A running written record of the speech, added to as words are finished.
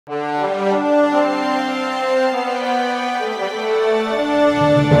We're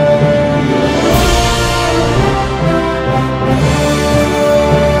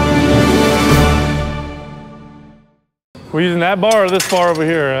using that bar or this bar over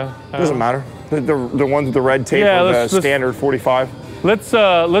here? Doesn't matter. The ones with the red tape are the standard 45.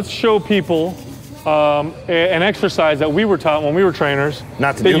 Let's show people an exercise that we were taught when we were trainers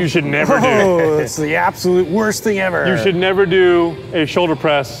that you should never do. Oh, it's the absolute worst thing ever. You should never do a shoulder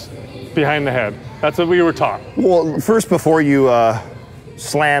press behind the head. That's what we were taught. Well, first, before you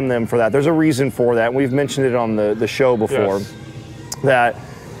slam them for that, there's a reason for that. We've mentioned it on the show before. Yes. That,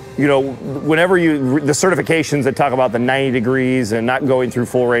 you know, whenever the certifications that talk about the 90 degrees and not going through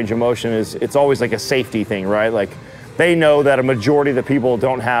full range of motion it's always like a safety thing, right? Like, they know that a majority of the people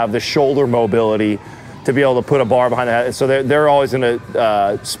don't have the shoulder mobility to be able to put a bar behind the head. So they're always going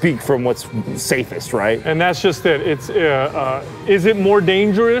to speak from what's safest, right? And that's just it. It's is it more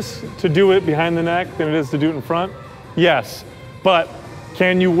dangerous to do it behind the neck than it is to do it in front? Yes, but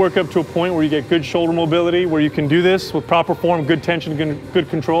can you work up to a point where you get good shoulder mobility, where you can do this with proper form, good tension, good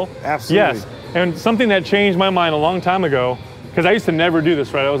control? Absolutely. Yes, and something that changed my mind a long time ago, because I used to never do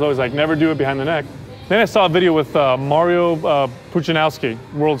this, right? I was always like, never do it behind the neck. Then I saw a video with Mario Puchanowski,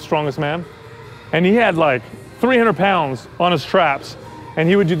 world's strongest man, and he had like 300 pounds on his traps, and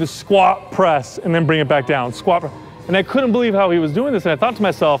he would do the squat press and then bring it back down, squat. And I couldn't believe how he was doing this, and I thought to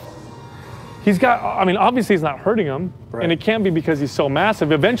myself, I mean, obviously he's not hurting him, right. And it can't be because he's so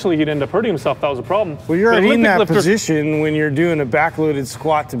massive. Eventually he'd end up hurting himself. That was a problem. Well, you're already in that position when you're doing a backloaded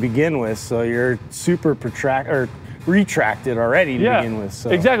squat to begin with, so you're super retracted already to begin with.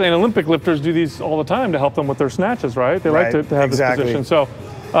 So. Exactly, and Olympic lifters do these all the time to help them with their snatches, right? They like to have this position. So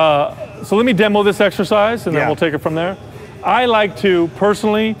let me demo this exercise, and then we'll take it from there. I like to,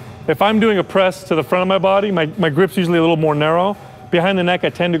 personally, if I'm doing a press to the front of my body, my grip's usually a little more narrow. Behind the neck, I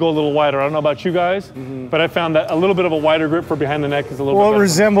tend to go a little wider. I don't know about you guys, but I found that a little bit of a wider grip for behind the neck is a little bit better. Well, it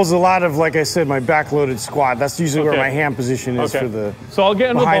resembles a lot of, like I said, my backloaded squat. That's usually where my hand position is for the so I'll get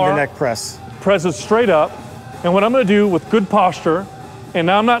into behind the bar, the neck press. Press it straight up, and what I'm gonna do with good posture, and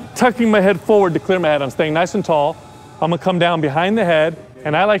now I'm not tucking my head forward to clear my head, I'm staying nice and tall. I'm gonna come down behind the head,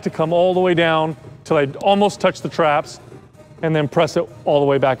 and I like to come all the way down till I almost touch the traps, and then press it all the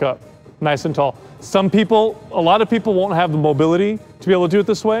way back up, nice and tall. A lot of people won't have the mobility to be able to do it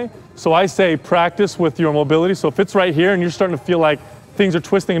this way. So I say practice with your mobility. So if it's right here and you're starting to feel like things are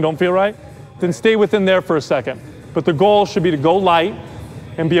twisting and don't feel right, then stay within there for a second. But the goal should be to go light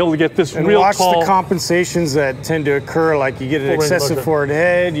and be able to get this real tall. And watch the compensations that tend to occur, like you get an excessive forward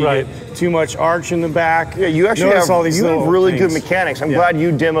head, you get too much arch in the back. Yeah, you actually have really good mechanics. I'm glad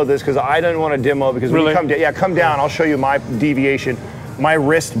you demoed this because I didn't want to demo because when you come down, I'll show you my deviation. My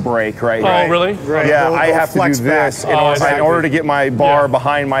wrist break right here. Oh, really? Right. Yeah, I have to do this in order to get my bar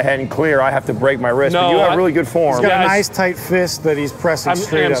behind my head and clear. I have to break my wrist. But you have really good form. He's got a nice tight fist that he's pressing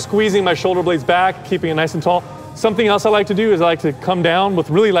straight up. I'm squeezing my shoulder blades back, keeping it nice and tall. Something else I like to do is I like to come down with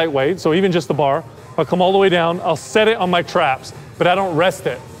really light weight, so even just the bar. I'll come all the way down. I'll set it on my traps, but I don't rest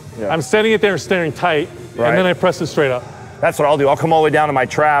it. Yeah. I'm setting it there and staring tight, and then I press it straight up. That's what I'll do. I'll come all the way down to my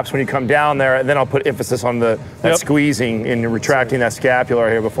traps when you come down there, and then I'll put emphasis on that squeezing and retracting that scapula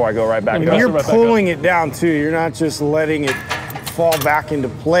here before I go right back up. You're pulling it down too. You're not just letting it fall back into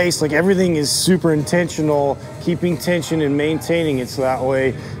place. Like everything is super intentional, keeping tension and maintaining it so that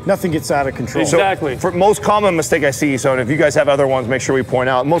way nothing gets out of control. Exactly. So for most common mistake I see, so if you guys have other ones, make sure we point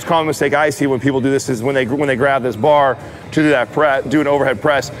out. Most common mistake I see when people do this is when they grab this bar to do that press, do an overhead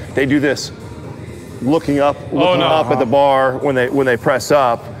press, they do this. Looking up at the bar when they press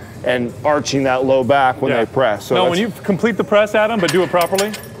up and arching that low back when they press. So when you complete the press, Adam, but do it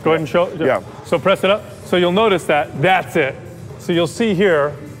properly, go ahead and show. Yeah. So press it up. So you'll notice that's it. So you'll see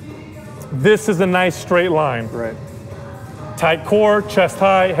here, this is a nice straight line. Right. Tight core, chest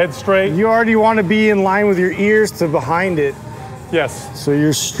high, head straight. You already want to be in line with your ears to behind it. Yes. So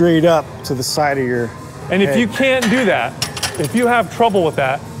you're straight up to the side of your And if you can't do that, if you have trouble with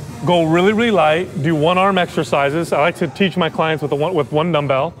that, go really, really light, do one-arm exercises. I like to teach my clients with one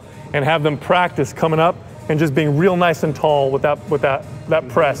dumbbell and have them practice coming up and just being real nice and tall with that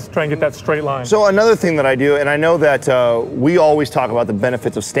press, try and get that straight line. So another thing that I do, and I know that we always talk about the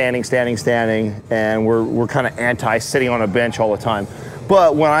benefits of standing, and we're kind of anti-sitting on a bench all the time.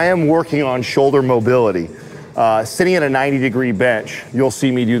 But when I am working on shoulder mobility, sitting at a 90-degree bench, you'll see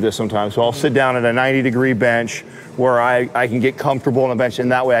me do this sometimes. So I'll sit down at a 90-degree bench where I can get comfortable on the bench,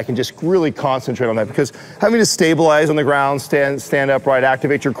 and that way I can just really concentrate on that, because having to stabilize on the ground, stand upright,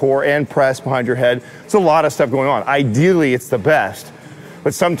 activate your core, and press behind your head, it's a lot of stuff going on. Ideally, it's the best,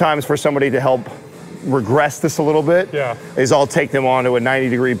 but sometimes for somebody to help regress this a little bit, is I'll take them onto a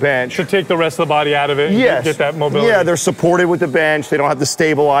 90-degree bench. To take the rest of the body out of it and get that mobility. Yeah, they're supported with the bench. They don't have to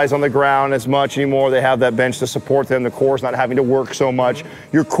stabilize on the ground as much anymore. They have that bench to support them. The core's not having to work so much.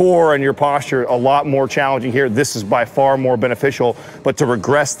 Your core and your posture, a lot more challenging here. This is by far more beneficial, but to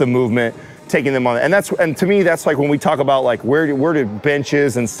regress the movement, taking them on, and to me, that's like when we talk about like where do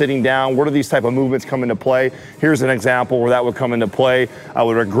benches and sitting down, where do these type of movements come into play? Here's an example where that would come into play. I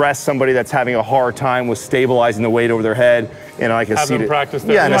would regress somebody that's having a hard time with stabilizing the weight over their head, and I can see them practice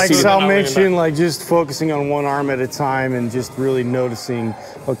that. Yeah, like Sal mentioned, like just focusing on one arm at a time and just really noticing,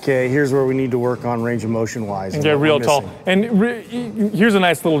 okay, here's where we need to work on range of motion wise. And get real tall. And here's a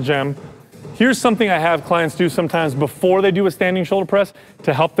nice little gem. Here's something I have clients do sometimes before they do a standing shoulder press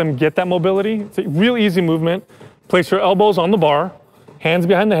to help them get that mobility. It's a real easy movement. Place your elbows on the bar, hands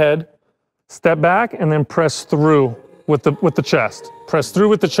behind the head, step back, and then press through with the chest. Press through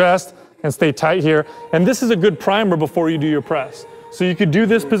with the chest and stay tight here. And this is a good primer before you do your press. So you could do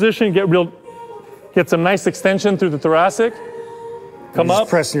this position, get some nice extension through the thoracic. Come up,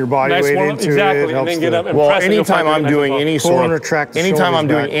 pressing your body weight into exactly, it. and then get up and well, press. anytime I'm doing any sort of, anytime I'm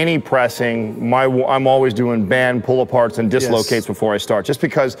doing back. any pressing, I'm always doing band pull aparts and dislocates before I start, just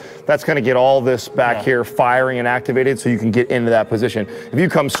because that's going to get all this back here firing and activated, so you can get into that position. If you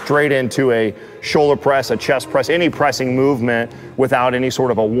come straight into a shoulder press, a chest press, any pressing movement without any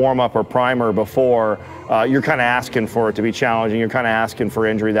sort of a warm up or primer before, you're kind of asking for it to be challenging. You're kind of asking for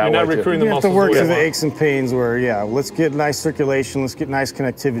injury that way. You're not recruiting the you have muscles. to work through the aches and pains where, let's get nice circulation, let's get nice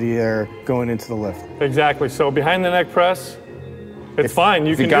connectivity there going into the lift. Exactly. So behind the neck press, it's fine.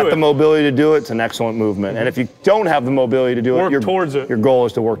 You can do it. If you got the mobility to do it, it's an excellent movement. And if you don't have the mobility to do it, work towards it. Your goal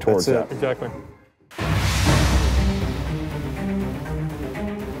is to work towards that. Exactly.